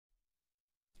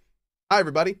Hi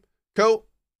everybody, Cohh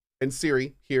and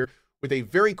Siri here with a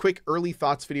very quick early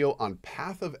thoughts video on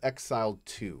Path of Exile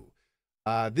 2.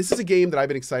 This is a game that I've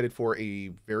been excited for a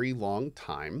very long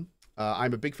time.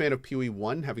 I'm a big fan of PoE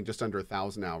 1, having just under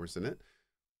 1,000 hours in it.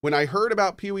 When I heard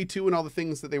about PoE 2 and all the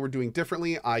things that they were doing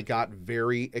differently, I got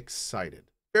very excited.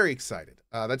 Very excited.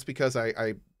 That's because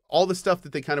all the stuff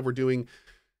that they kind of were doing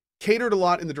catered a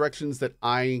lot in the directions that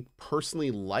I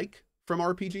personally like from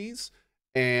RPGs.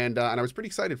 And I was pretty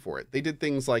excited for it. They did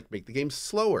things like make the game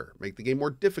slower, make the game more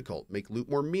difficult, make loot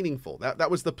more meaningful.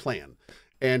 That was the plan.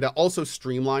 And also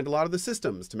streamlined a lot of the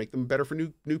systems to make them better for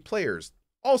new players.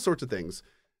 All sorts of things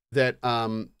that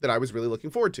I was really looking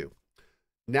forward to.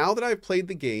 Now that I've played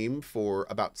the game for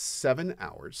about 7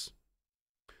 hours,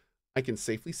 I can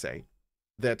safely say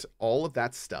that all of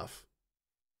that stuff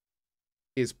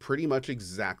is pretty much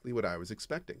exactly what I was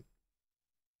expecting.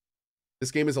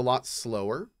 This game is a lot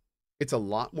slower. It's a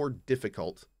lot more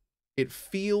difficult. It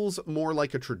feels more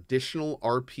like a traditional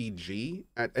RPG.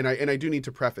 And I do need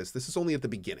to preface, this is only at the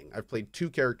beginning. I've played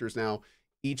 2 characters now,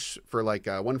 each for like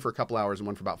one for a couple hours and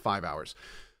one for about 5 hours.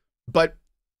 But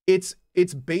it's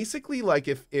basically like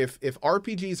if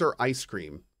RPGs are ice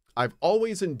cream, I've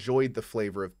always enjoyed the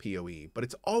flavor of PoE, but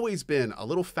it's always been a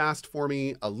little fast for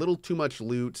me, a little too much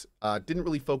loot, didn't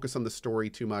really focus on the story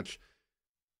too much.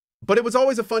 But it was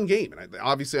always a fun game, and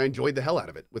obviously I enjoyed the hell out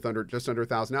of it with just under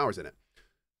 1,000 hours in it.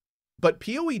 But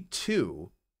PoE 2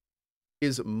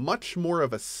 is much more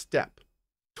of a step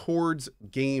towards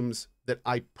games that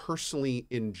I personally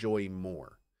enjoy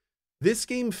more. This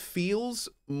game feels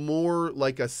more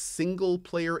like a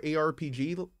single-player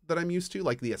ARPG that I'm used to,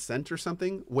 like The Ascent or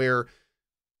something, where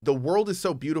the world is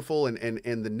so beautiful and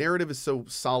the narrative is so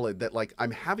solid that like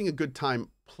I'm having a good time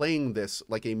playing this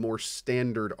like a more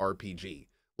standard RPG.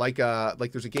 Like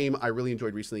there's a game I really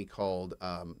enjoyed recently called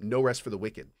No Rest for the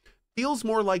Wicked. Feels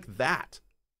more like that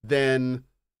than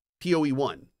PoE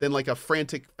 1, than like a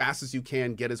frantic, fast as you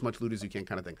can, get as much loot as you can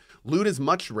kind of thing. Loot is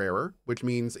much rarer, which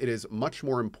means it is much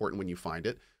more important when you find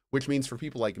it, which means for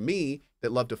people like me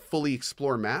that love to fully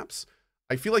explore maps,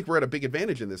 I feel like we're at a big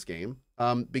advantage in this game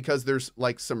because there's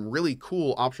like some really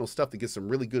cool optional stuff that gets some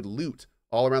really good loot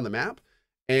all around the map.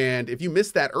 And if you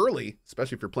miss that early,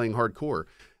 especially if you're playing hardcore,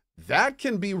 that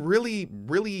can be really,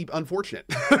 really unfortunate.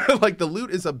 Like the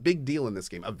loot is a big deal in this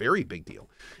game, a very big deal.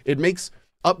 It makes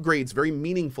upgrades very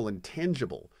meaningful and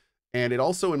tangible. And it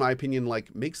also, in my opinion,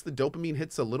 like makes the dopamine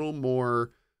hits a little more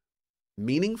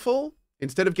meaningful.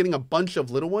 Instead of getting a bunch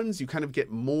of little ones, you kind of get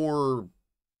more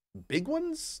big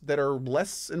ones that are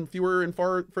less and fewer and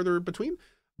further between.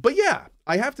 But yeah,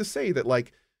 I have to say that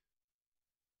like,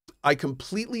 I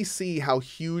completely see how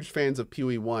huge fans of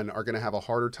PoE 1 are going to have a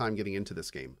harder time getting into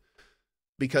this game.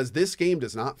 Because this game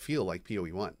does not feel like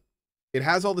PoE 1. It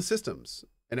has all the systems,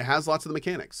 and it has lots of the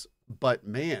mechanics. But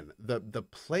man, the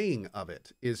playing of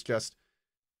it is just,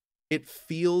 it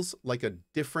feels like a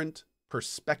different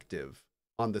perspective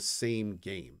on the same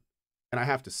game. And I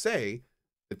have to say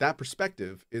that that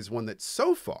perspective is one that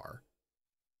so far,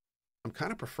 I'm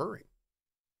kind of preferring.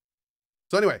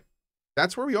 So anyway,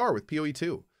 that's where we are with PoE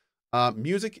 2.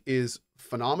 Music is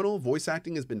phenomenal. Voice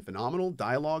acting has been phenomenal.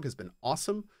 Dialogue has been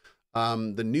awesome.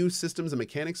 The new systems and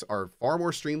mechanics are far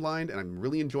more streamlined, and I'm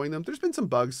really enjoying them. There's been some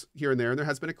bugs here and there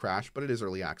has been a crash, but it is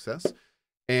early access.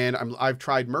 And I've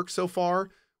tried Merc so far.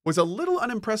 Was a little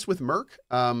unimpressed with Merc,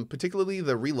 particularly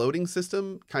the reloading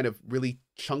system kind of really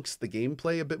chunks the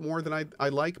gameplay a bit more than I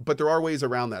like, but there are ways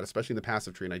around that, especially in the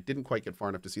passive tree, and I didn't quite get far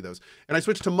enough to see those. And I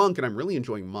switched to Monk, and I'm really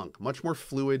enjoying Monk. Much more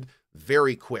fluid,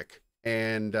 very quick,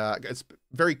 and it's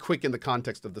very quick in the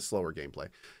context of the slower gameplay,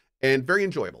 and very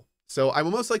enjoyable. So I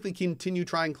will most likely continue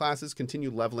trying classes,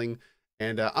 continue leveling,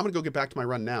 and I'm going to go get back to my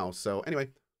run now. So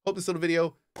anyway, hope this little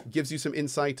video gives you some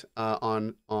insight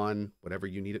on whatever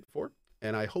you need it for.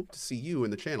 And I hope to see you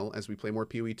in the channel as we play more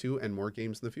PoE 2 and more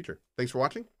games in the future. Thanks for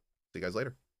watching. See you guys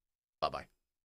later. Bye-bye.